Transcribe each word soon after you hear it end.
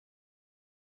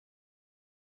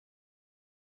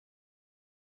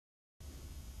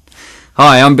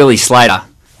Hi, I'm Billy Slater,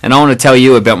 and I want to tell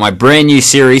you about my brand new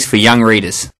series for young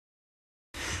readers.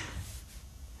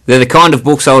 They're the kind of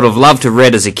books I would have loved to have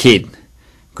read as a kid,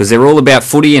 because they're all about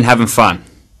footy and having fun.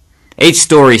 Each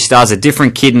story stars a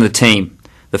different kid in the team.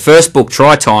 The first book,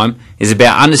 Try Time, is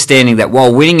about understanding that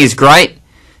while winning is great,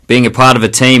 being a part of a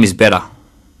team is better.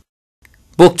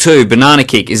 Book 2, Banana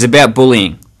Kick, is about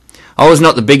bullying. I was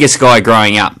not the biggest guy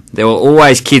growing up. There were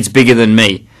always kids bigger than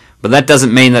me, but that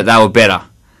doesn't mean that they were better.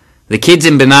 The kids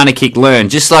in Banana Kick learn,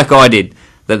 just like I did,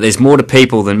 that there's more to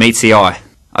people than meets the eye.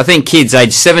 I think kids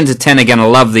aged 7 to 10 are going to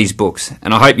love these books,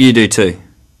 and I hope you do too.